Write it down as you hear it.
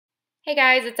Hey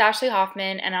guys, it's Ashley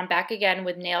Hoffman, and I'm back again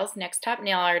with Nail's Next Top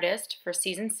Nail Artist for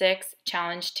Season 6,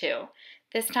 Challenge 2.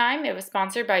 This time, it was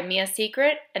sponsored by Mia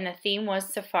Secret, and the theme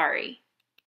was Safari.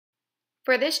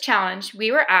 For this challenge, we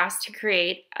were asked to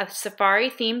create a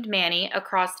safari-themed mani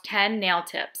across 10 nail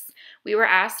tips. We were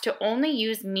asked to only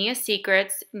use Mia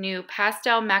Secret's new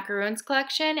Pastel Macaroons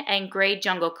collection and Gray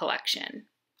Jungle collection.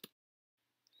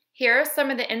 Here are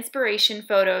some of the inspiration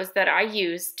photos that I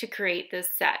used to create this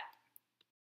set.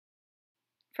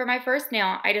 For my first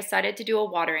nail, I decided to do a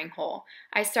watering hole.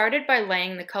 I started by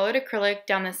laying the colored acrylic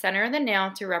down the center of the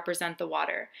nail to represent the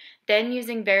water. Then,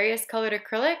 using various colored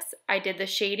acrylics, I did the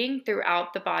shading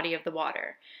throughout the body of the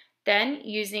water. Then,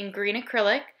 using green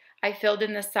acrylic, I filled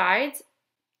in the sides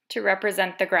to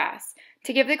represent the grass.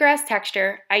 To give the grass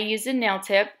texture, I used a nail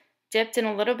tip dipped in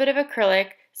a little bit of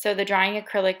acrylic so the drying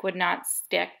acrylic would not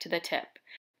stick to the tip.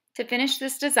 To finish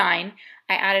this design,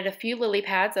 I added a few lily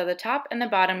pads at the top and the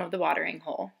bottom of the watering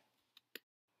hole.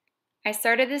 I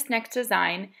started this next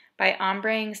design by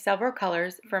ombreing several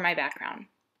colors for my background.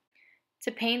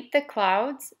 To paint the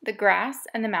clouds, the grass,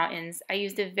 and the mountains, I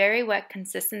used a very wet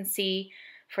consistency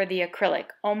for the acrylic,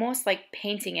 almost like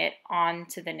painting it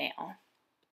onto the nail.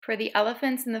 For the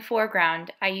elephants in the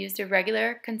foreground, I used a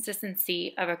regular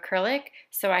consistency of acrylic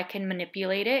so I can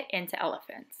manipulate it into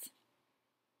elephants.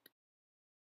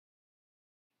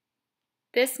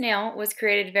 This nail was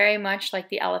created very much like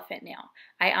the elephant nail.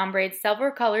 I ombreed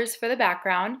several colors for the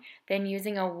background, then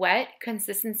using a wet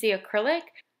consistency acrylic,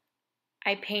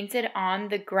 I painted on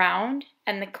the ground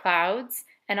and the clouds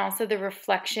and also the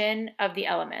reflection of the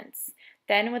elements.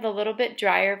 Then with a little bit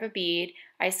drier of a bead,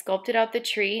 I sculpted out the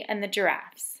tree and the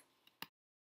giraffes.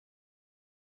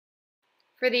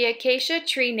 For the acacia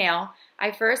tree nail,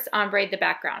 I first ombreed the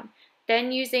background.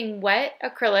 Then using wet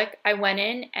acrylic, I went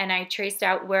in and I traced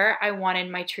out where I wanted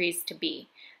my trees to be.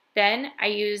 Then I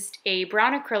used a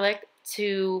brown acrylic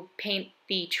to paint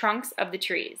the trunks of the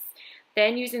trees.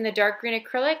 Then using the dark green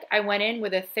acrylic, I went in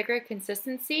with a thicker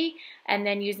consistency and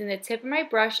then using the tip of my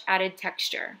brush added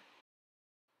texture.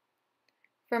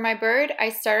 For my bird, I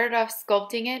started off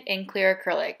sculpting it in clear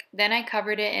acrylic. Then I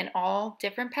covered it in all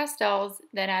different pastels,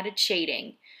 then added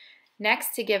shading.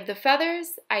 Next, to give the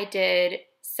feathers, I did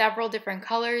several different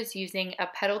colors using a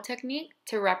petal technique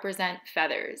to represent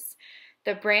feathers.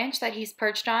 The branch that he's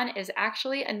perched on is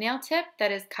actually a nail tip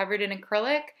that is covered in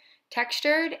acrylic,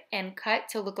 textured, and cut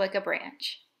to look like a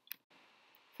branch.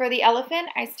 For the elephant,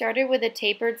 I started with a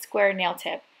tapered square nail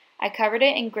tip. I covered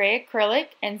it in gray acrylic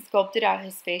and sculpted out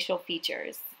his facial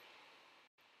features.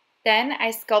 Then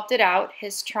I sculpted out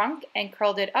his trunk and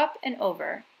curled it up and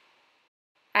over.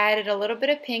 I added a little bit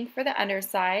of pink for the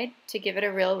underside to give it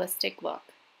a realistic look.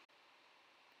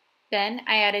 Then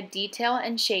I added detail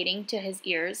and shading to his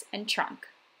ears and trunk.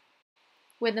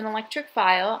 With an electric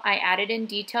file, I added in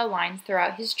detail lines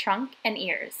throughout his trunk and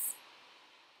ears.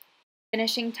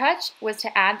 Finishing touch was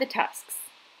to add the tusks.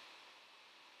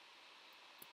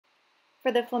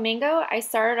 For the flamingo, I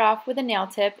started off with a nail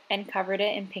tip and covered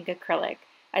it in pink acrylic.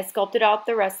 I sculpted out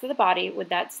the rest of the body with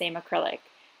that same acrylic.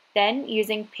 Then,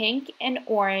 using pink and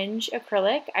orange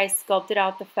acrylic, I sculpted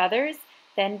out the feathers,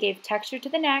 then gave texture to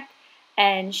the neck,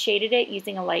 and shaded it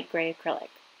using a light gray acrylic.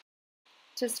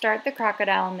 To start the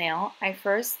crocodile nail, I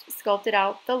first sculpted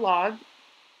out the log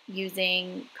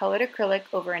using colored acrylic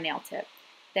over a nail tip.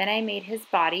 Then I made his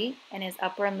body and his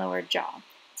upper and lower jaw.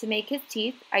 To make his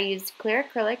teeth, I used clear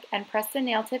acrylic and pressed the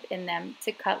nail tip in them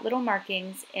to cut little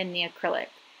markings in the acrylic.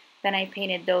 Then I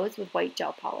painted those with white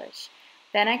gel polish.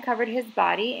 Then I covered his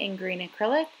body in green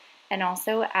acrylic and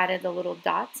also added the little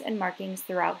dots and markings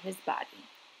throughout his body.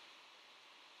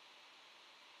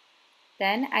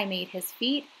 Then I made his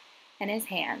feet and his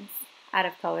hands out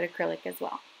of colored acrylic as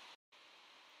well.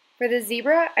 For the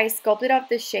zebra, I sculpted out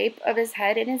the shape of his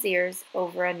head and his ears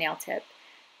over a nail tip.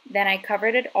 Then I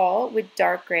covered it all with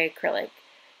dark gray acrylic.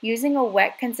 Using a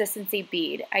wet consistency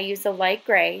bead, I used a light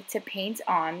gray to paint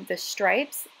on the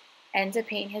stripes and to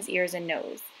paint his ears and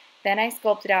nose. Then I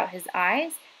sculpted out his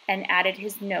eyes and added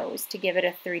his nose to give it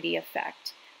a 3D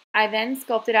effect. I then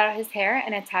sculpted out his hair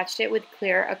and attached it with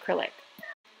clear acrylic.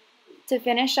 To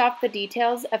finish off the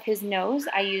details of his nose,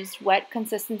 I used wet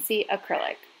consistency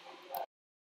acrylic.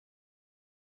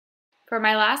 For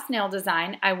my last nail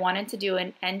design, I wanted to do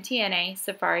an NTNA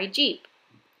Safari Jeep.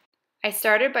 I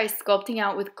started by sculpting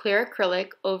out with clear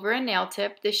acrylic over a nail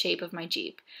tip the shape of my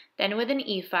Jeep. Then with an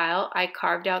E-file, I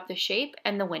carved out the shape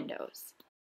and the windows.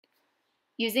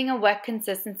 Using a wet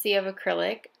consistency of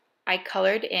acrylic, I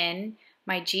colored in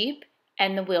my Jeep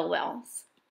and the wheel wells.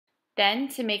 Then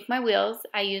to make my wheels,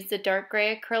 I used a dark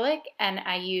gray acrylic and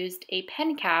I used a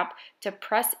pen cap to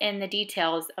press in the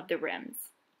details of the rims.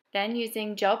 Then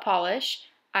using gel polish,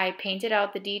 I painted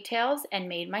out the details and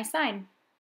made my sign.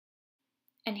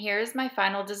 And here's my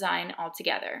final design all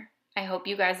together. I hope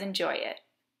you guys enjoy it.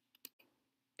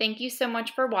 Thank you so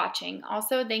much for watching.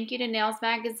 Also, thank you to Nails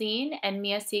Magazine and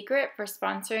Mia Secret for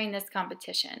sponsoring this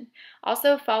competition.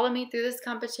 Also, follow me through this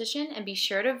competition and be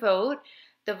sure to vote.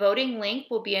 The voting link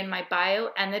will be in my bio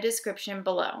and the description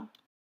below.